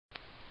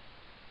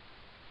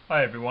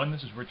Hi everyone,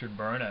 this is Richard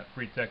Byrne at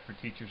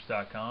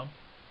freetechforteachers.com.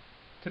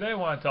 Today I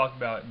want to talk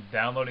about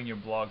downloading your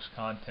blog's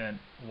content,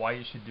 why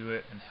you should do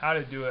it, and how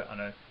to do it on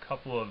a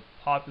couple of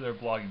popular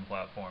blogging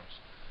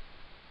platforms.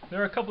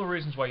 There are a couple of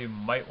reasons why you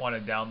might want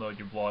to download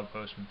your blog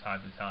post from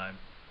time to time.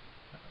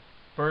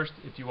 First,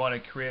 if you want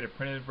to create a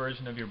printed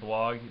version of your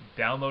blog,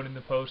 downloading the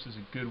post is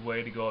a good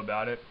way to go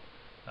about it.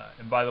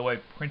 And by the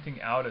way,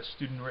 printing out a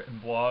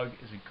student-written blog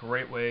is a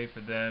great way for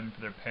them,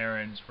 for their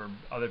parents, for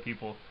other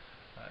people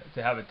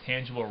to have a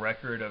tangible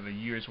record of a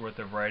year's worth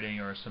of writing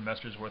or a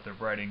semester's worth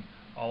of writing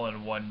all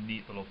in one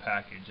neat little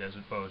package, as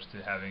opposed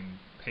to having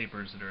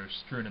papers that are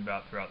strewn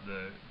about throughout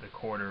the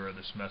quarter or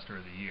the semester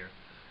or the year.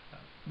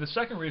 The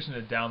second reason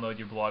to download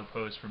your blog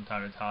posts from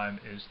time to time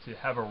is to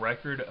have a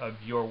record of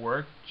your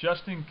work,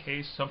 just in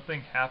case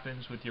something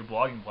happens with your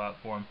blogging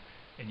platform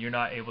and you're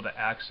not able to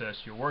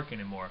access your work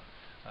anymore.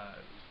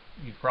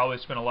 You've probably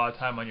spent a lot of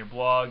time on your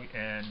blog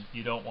and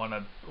you don't want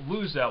to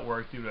lose that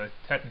work due to a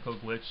technical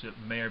glitch that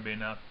may or may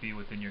not be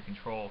within your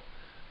control.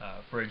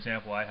 For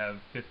example, I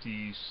have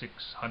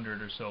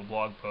 5,600 or so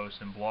blog posts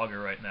in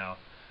Blogger right now,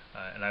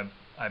 and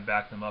I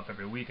back them up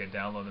every week. I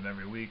download them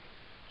every week,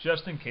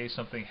 just in case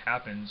something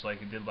happens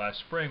like it did last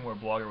spring where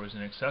Blogger was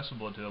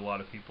inaccessible to a lot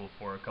of people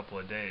for a couple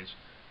of days.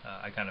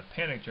 I kind of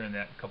panicked during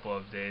that couple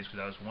of days because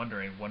I was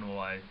wondering, when will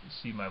I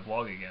see my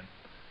blog again?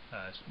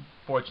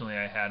 Fortunately,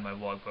 I had my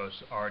blog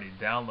posts already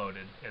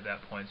downloaded at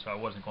that point, so I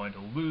wasn't going to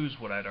lose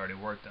what I'd already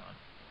worked on.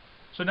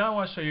 So now I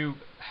want to show you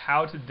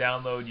how to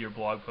download your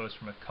blog posts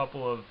from a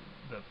couple of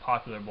the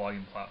popular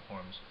blogging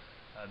platforms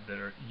that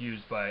are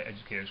used by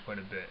educators quite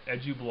a bit,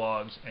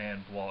 Edublogs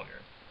and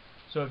Blogger.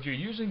 So if you're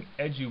using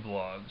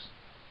Edublogs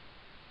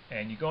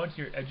and you go into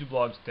your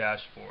Edublogs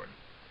dashboard,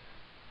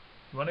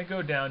 you want to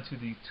go down to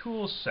the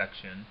Tools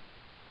section,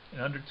 and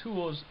under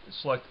Tools,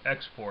 select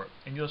Export,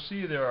 and you'll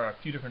see there are a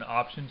few different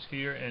options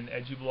here in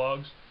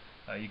Edublogs.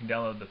 You can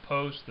download the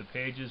posts, the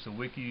pages, the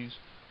wikis,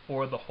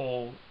 or the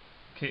whole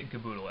kit and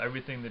caboodle,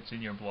 everything that's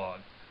in your blog.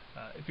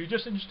 If you're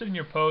just interested in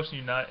your post and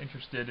you're not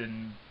interested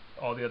in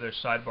all the other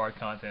sidebar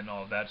content and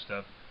all of that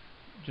stuff,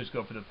 just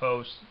go for the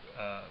posts,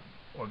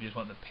 or if you just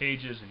want the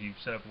pages, if you've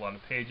set up a lot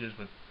of pages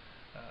with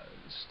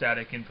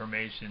static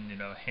information,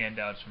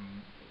 handouts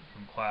from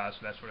class,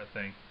 that sort of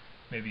thing,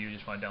 maybe you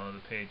just want to download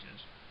the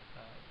pages.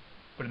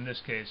 But in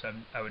this case,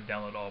 I would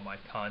download all my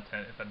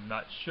content if I'm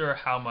not sure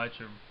how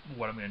much or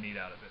what I'm going to need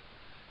out of it.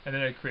 And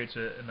then it creates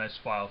a nice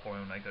file for me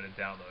when I go to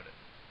download it.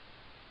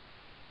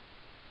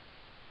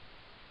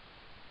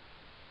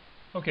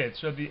 Okay,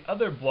 so the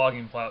other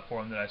blogging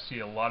platform that I see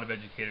a lot of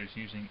educators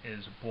using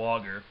is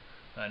Blogger.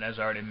 And as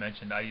I already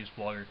mentioned, I use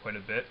Blogger quite a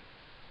bit.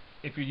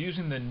 If you're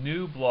using the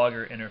new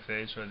Blogger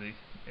interface, or the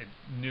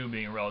new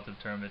being a relative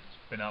term that's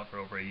been out for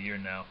over a year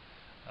now,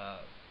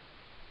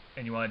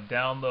 and you want to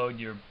download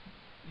your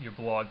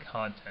blog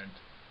content,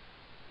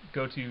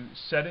 go to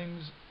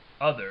Settings,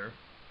 Other,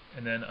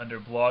 and then under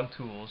Blog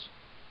Tools,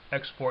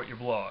 Export Your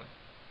Blog.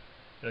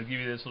 It'll give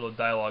you this little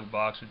dialog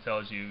box that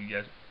tells you,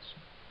 yes,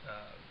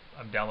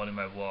 I'm downloading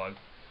my blog.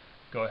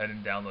 Go ahead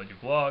and download your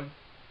blog,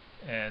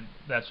 and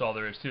that's all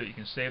there is to it. You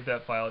can save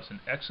that file. It's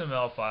an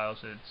XML file,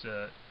 so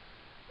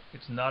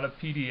it's not a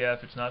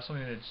PDF. It's not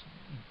something that's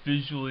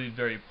visually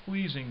very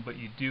pleasing, but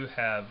you do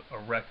have a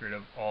record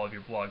of all of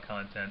your blog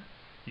content.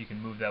 You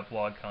can move that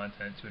blog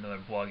content to another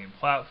blogging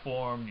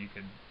platform. You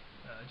can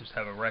just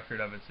have a record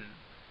of it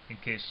in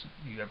case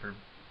you ever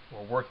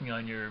were working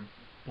on your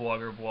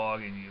Blogger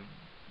blog and you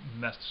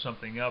messed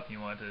something up and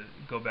you want to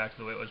go back to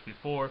the way it was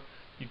before.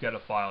 You've got a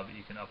file that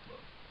you can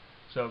upload.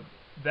 So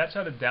that's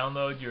how to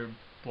download your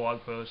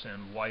blog posts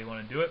and why you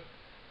want to do it.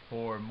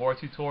 For more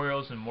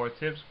tutorials and more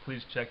tips,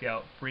 please check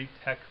out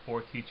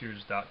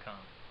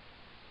freetechforteachers.com.